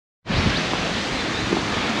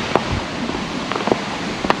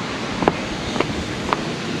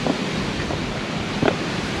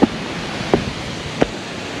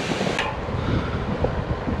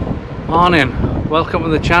Morning, welcome to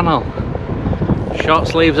the channel. Short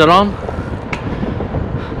sleeves are on,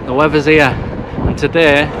 the weather's here, and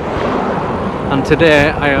today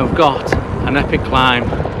I have got an epic climb,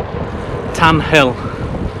 Tan Hill,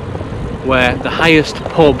 where the highest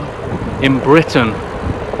pub in Britain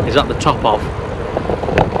is at the top of.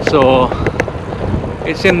 So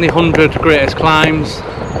it's in the 100 greatest climbs.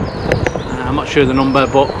 I'm not sure the number,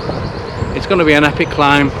 but it's going to be an epic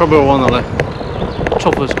climb, probably one of the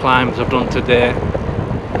toughest climbs I've done today.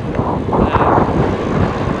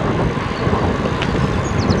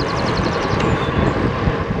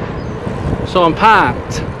 So I'm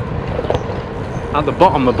parked at the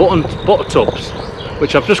bottom of butter tubs,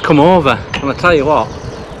 which I've just come over, and I tell you what,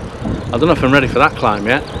 I don't know if I'm ready for that climb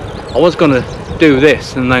yet. I was going to do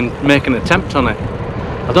this and then make an attempt on it.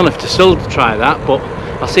 I don't know if to still try that, but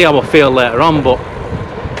I'll see how I feel later on. But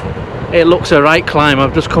it looks a right climb.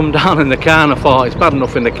 I've just come down in the car and I thought it's bad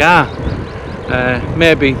enough in the car.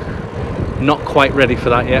 Maybe not quite ready for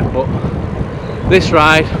that yet, but this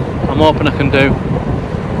ride I'm hoping I can do.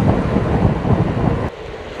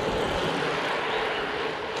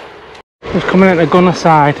 Just coming into Gunner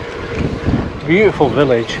side. Beautiful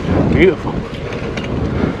village, beautiful.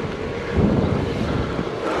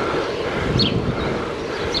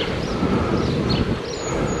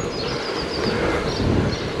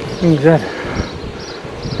 Good.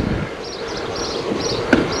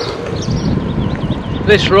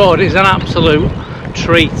 This road is an absolute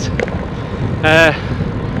treat.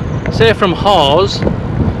 Say from Hawes,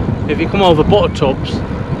 if you come over butter tubs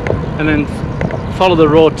and then follow the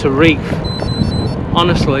road to Reef,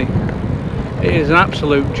 honestly it is an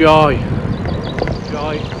absolute joy.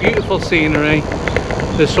 Beautiful scenery.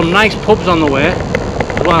 There's some nice pubs on the way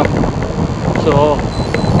as well, so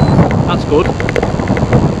that's good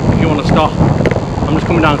if you want to stop. I'm just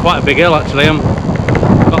coming down quite a big hill actually.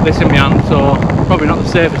 I've got this in my hand, so probably not the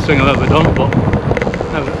safest thing I've ever done, but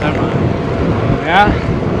never mind. Yeah.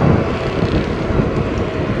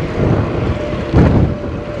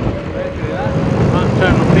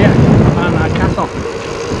 Turn up here, and castle.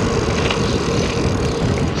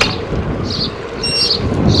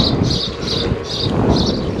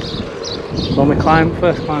 So we climb,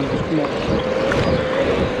 first climb, just come up.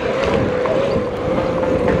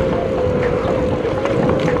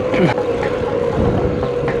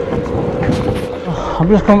 I'm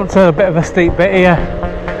just coming up to a bit of a steep bit here,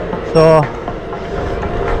 so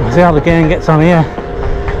we'll see how the game gets on here.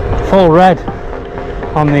 Full red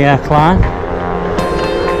on the climb.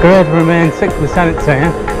 Grade remains 6%, it's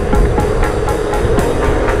saying.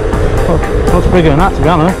 Much bigger than that, to be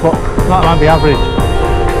honest, but that might be average.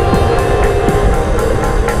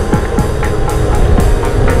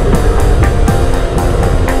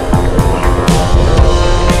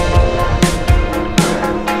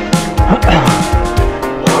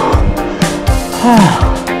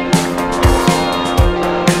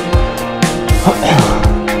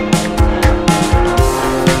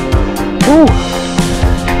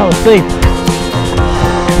 That was steep.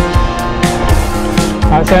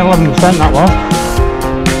 I'd say 11% that was.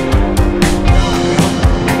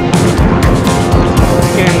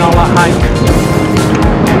 Getting all that height.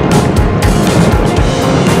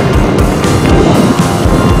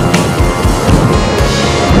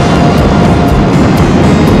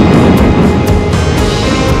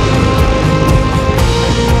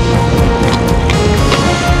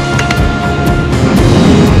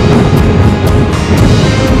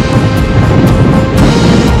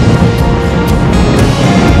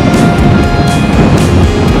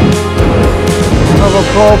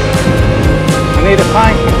 I need a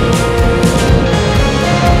pint.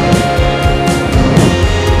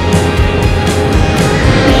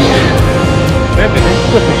 Maybe this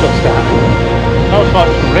slipper should start. That was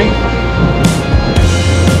like some ring.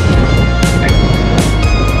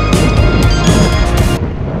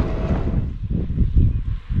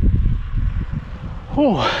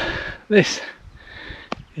 Oh, this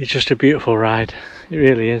is just a beautiful ride. It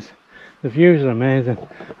really is. The views are amazing.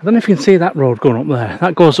 I don't know if you can see that road going up there.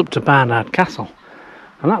 That goes up to Barnard Castle.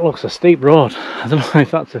 And that looks a steep road. I don't know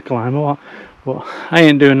if that's a climb or what, but I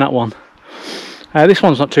ain't doing that one. This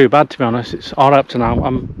one's not too bad, to be honest. It's alright up to now.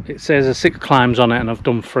 It says there's 6 climbs on it and I've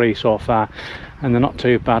done 3 so far. And they're not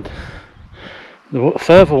too bad. The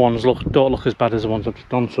further ones don't look as bad as the ones I've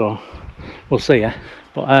done, so we'll see, yeah.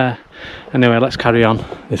 But anyway, let's carry on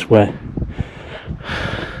this way.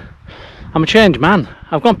 I'm a changed man.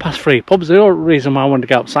 I've gone past 3 pubs. The only reason why I wanted to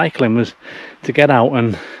get out cycling was to get out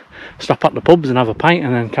and stop at the pubs and have a pint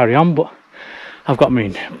and then carry on. But I've got my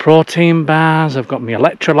protein bars, I've got my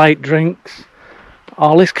electrolyte drinks,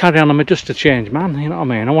 all this carry on, I'm just a changed man, you know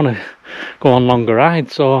what I mean? I want to go on longer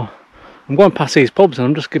rides, so I'm going past these pubs and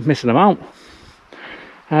I'm just missing them out.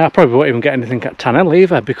 I probably won't even get anything at Tanel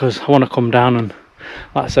either, because I want to come down and,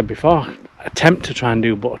 like I said before, attempt to try and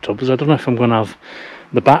do butter tubs. I don't know if I'm going to have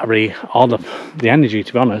the battery or the energy,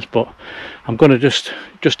 to be honest, but I'm going to just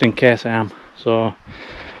in case I am. So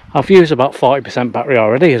I've used about 40% battery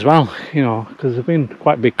already as well, you know, because they've been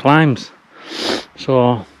quite big climbs.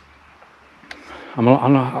 So I'm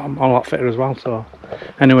a lot fitter as well. So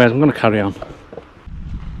anyways, I'm going to carry on.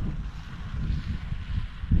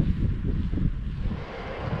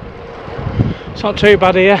 It's not too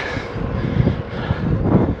bad here.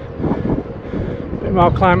 Bit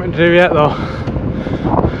more climbing to do yet though.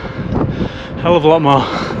 Hell of a lot more.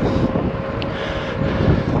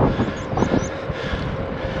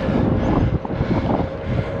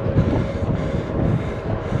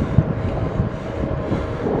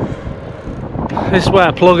 This is where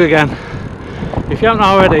I plug again. If you haven't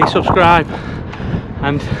already, subscribe,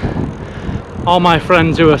 and all my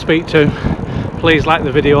friends who I speak to, please like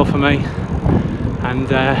the video for me. And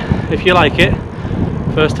if you like it,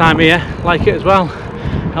 first time here, like it as well.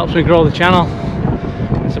 Helps me grow the channel.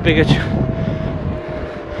 It's a bigger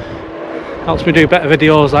helps me do better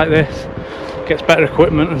videos like this, gets better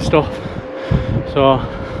equipment and stuff. So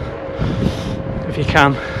if you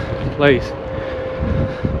can, please.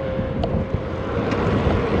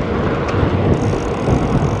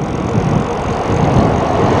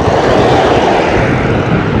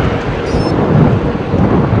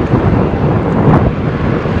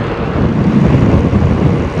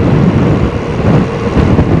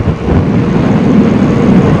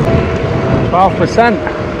 %.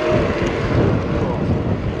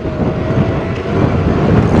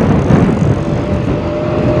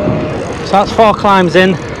 So that's 4 climbs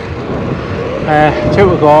in, 2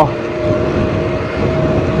 to go.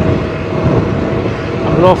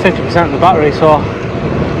 I'm below 50% of the battery, so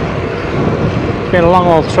it's been a long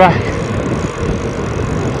old trek.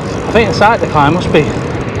 I think the side of the climb must be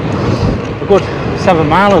a good 7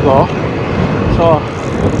 mile ago, so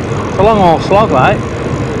it's a long old slog, like.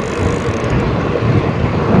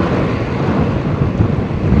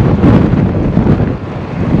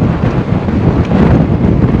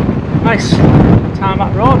 Nice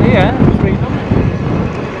tarmac road here, it's redone.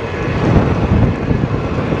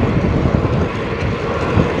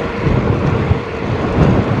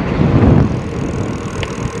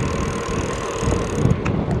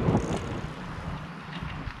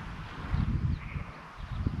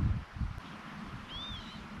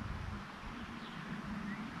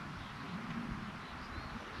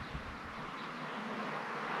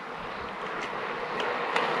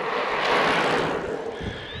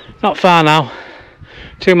 Not far now,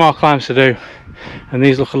 2 more climbs to do, and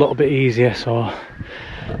these look a little bit easier, so I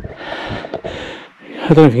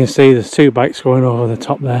don't know if you can see there's 2 bikes going over the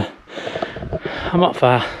top there. I'm not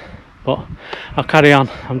far, but I'll carry on.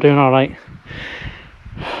 I'm doing alright.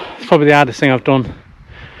 It's probably the hardest thing I've done,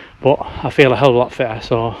 but I feel a hell of a lot fitter,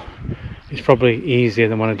 so it's probably easier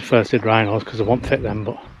than when I first did rhinos, because I won't fit them.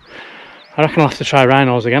 But I reckon I'll have to try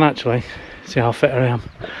rhinos again actually, see how fit I am.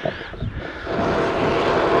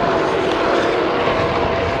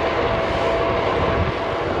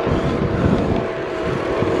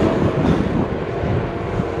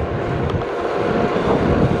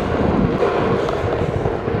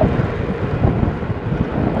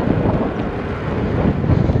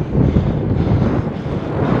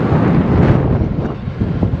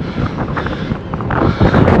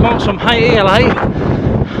 Some height here, like.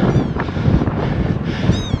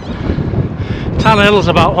 Tanner Hill's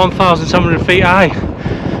about 1,700 feet high,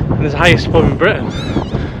 and it's the highest pub in Britain.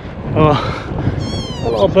 Oh, a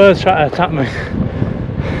little bird's trying to attack me.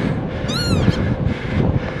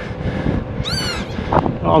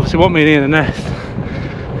 Obviously want me near the nest.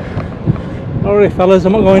 Alright fellas,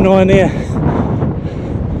 I'm not going nowhere near.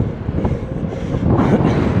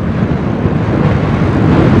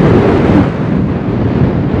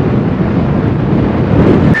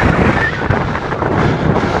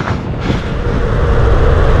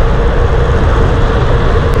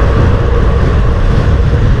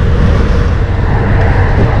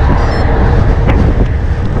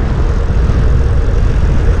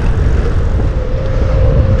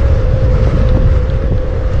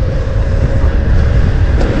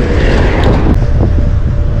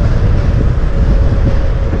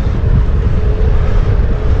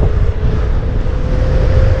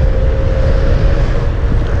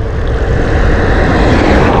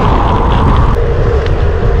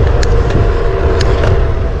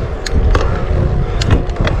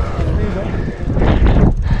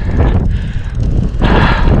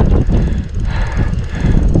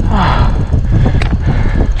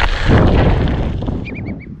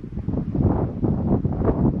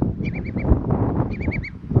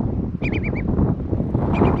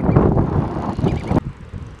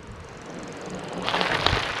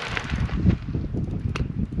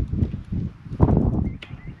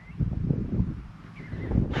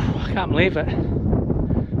 I can't believe it.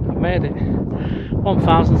 I've made it.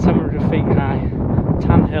 1,700 feet high,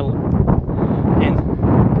 Tan Hill Inn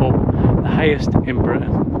pub, the highest in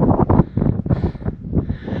Britain.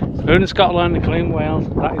 So in Scotland and Clean Wales,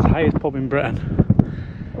 that is the highest pub in Britain.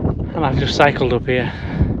 And I've just cycled up here.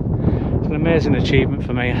 It's an amazing achievement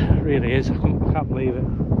for me, it really is. I can't believe it.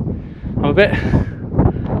 I'm a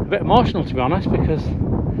bit emotional, to be honest, because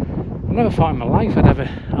I never thought in my life I'd ever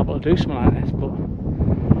be able to do something like this, but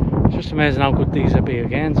it's just amazing how good these are beer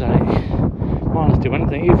games. Like, more or less do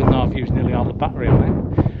anything, even though I've used nearly all the battery on it.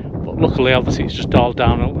 But luckily, obviously, it's just all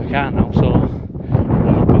downhill the car now, so I'm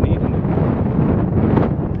not going to need it.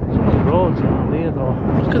 Some of the roads around here, though,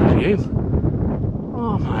 look at the view.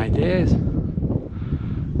 Oh my days.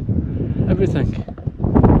 Everything.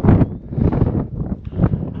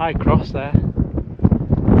 High cross there.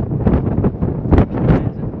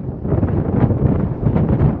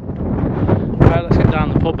 Right, let's get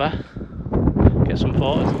down the pub there. Get some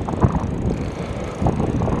photos.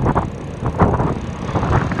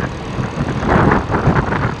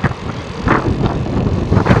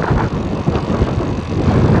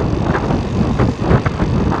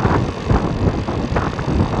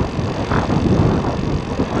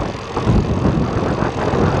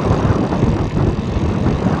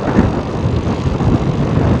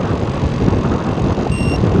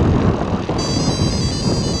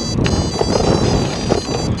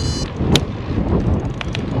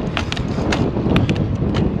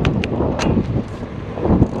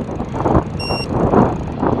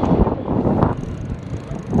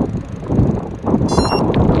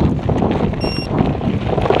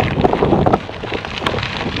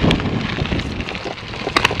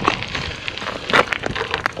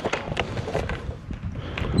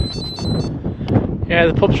 Yeah,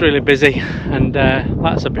 the pub's really busy, and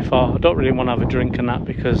like I said before, I don't really want to have a drink and that,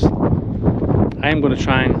 because I am going to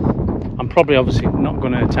try and, I'm probably obviously not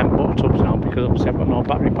going to attempt bottle tubs now, because obviously I've got no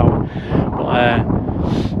battery power, but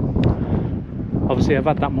obviously I've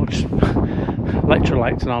had that much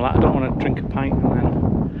electrolytes and all that, I don't want to drink a pint, and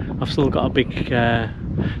then I've still got a big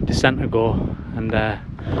descent to go, and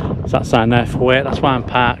there's that sign there for weight. That's why I'm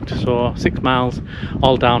parked. So 6 miles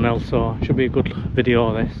all downhill, so it should be a good video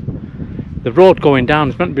of this. The road going down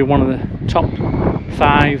is meant to be one of the top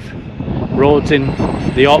 5 roads in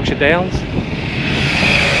the Yorkshire Dales,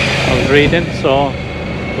 I was reading, so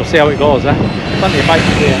we'll see how it goes. Plenty of bikes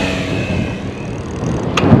here.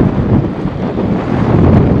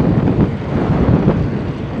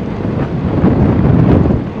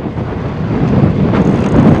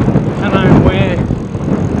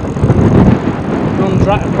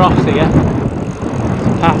 Right across here, it's a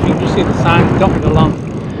path, you can just see the signs dotted along,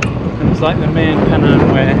 and it's like the main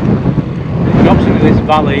Pennine Way. It drops into this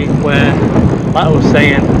valley where, like I was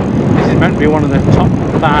saying, this is meant to be one of the top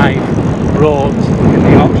 5 roads in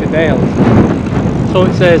the Yorkshire Dales. So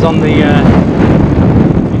it says on the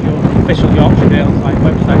official Yorkshire Dales like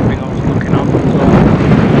website thing I was looking on. So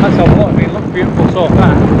that's a lot. I mean, it looks beautiful so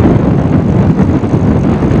far.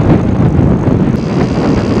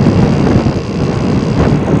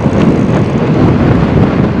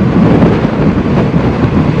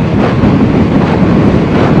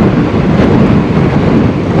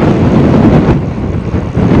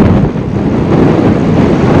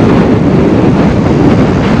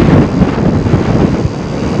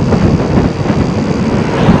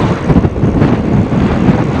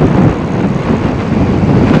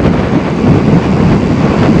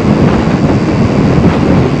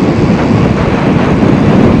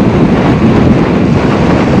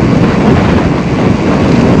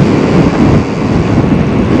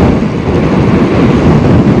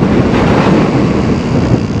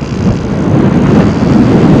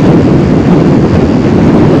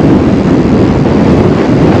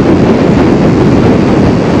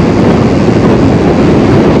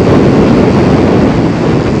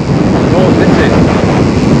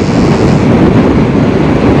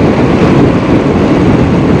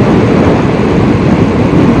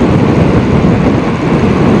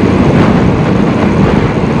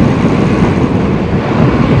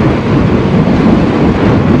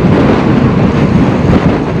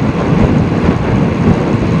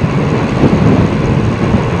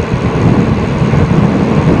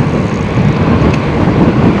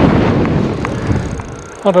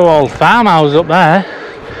 Lot of old farmhouses up there,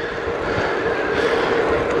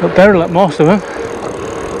 but derelict most of them.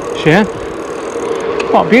 Shame.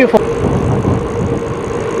 What beautiful.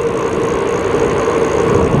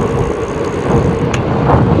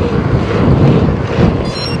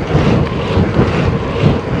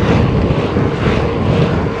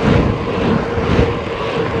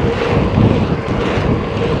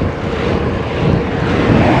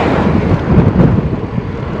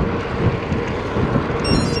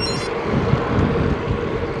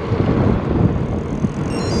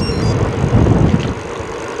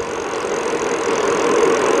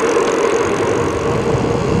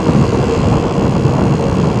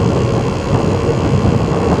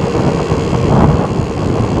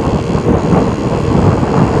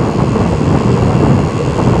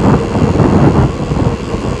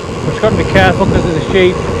 got to be careful because of the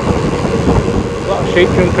sheep. A lot of sheep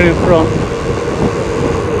jumping in front.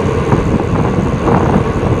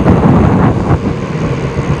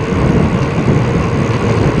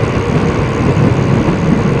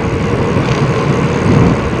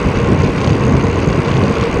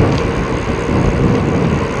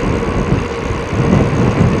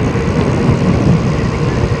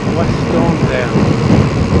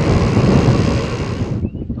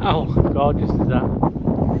 How gorgeous is that?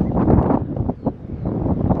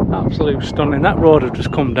 Absolute stunning. That road had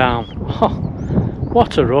just come down. Oh,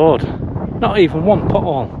 what a road. Not even one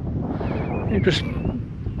pothole. It just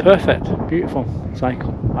perfect, beautiful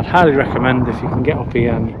cycle. I'd highly recommend if you can get up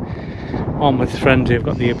here and on with friends who've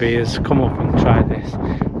got the beers, come up and try this.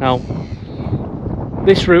 Now,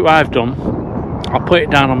 this route I've done, I'll put it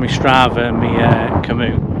down on my Strava and my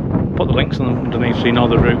Komoot. Put the links on underneath so you know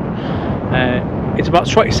the route. It's about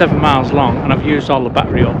 27 miles long and I've used all the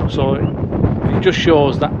battery up, so it just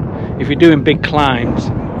shows that if you're doing big climbs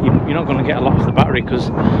you're not going to get a lot of the battery, because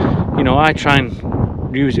you know I try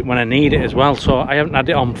and use it when I need it as well, so I haven't had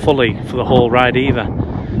it on fully for the whole ride either.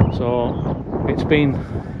 So it's been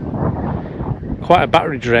quite a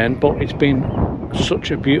battery drain, but it's been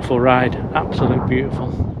such a beautiful ride, absolutely beautiful.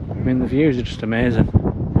 I mean, the views are just amazing.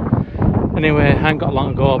 Anyway, I ain't got long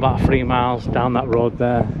to go, about 3 miles down that road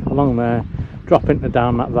there, along there, drop into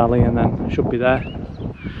down that valley and then I should be there.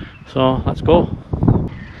 So let's go.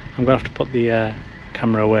 I'm going to have to put the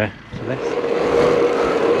camera away for this.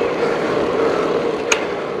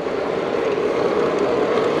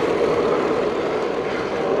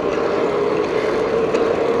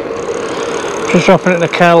 Just dropping into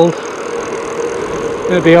Keld.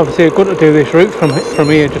 It'll be obviously good to do this route from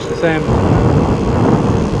here just the same.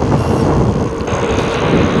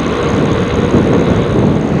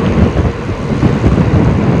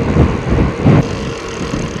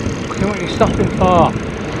 What are you stopping for?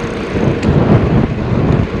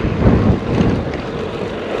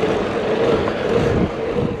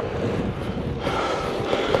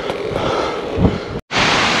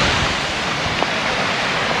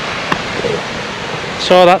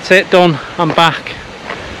 So that's it, done. I'm back.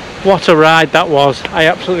 What a ride that was. I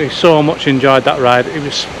absolutely so much enjoyed that ride. It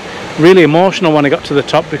was really emotional when I got to the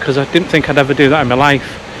top because I didn't think I'd ever do that in my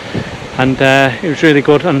life. And it was really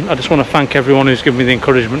good, and I just want to thank everyone who's given me the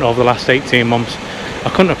encouragement over the last 18 months. I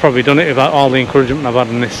couldn't have probably done it without all the encouragement I've had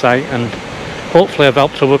on this site, and hopefully I've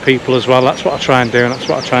helped other people as well. That's what I try and do, and that's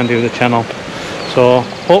what I try and do with the channel. So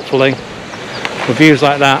hopefully with views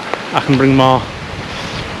like that I can bring more.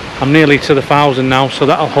 I'm nearly to the 1,000 now, so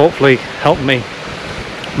that'll hopefully help me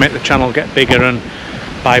make the channel get bigger and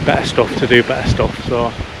buy better stuff to do better stuff.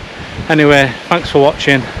 So anyway, thanks for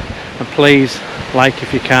watching, and please like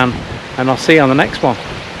if you can, and I'll see you on the next one.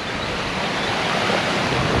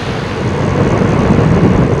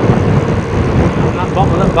 That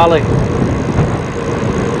bottom of that valley.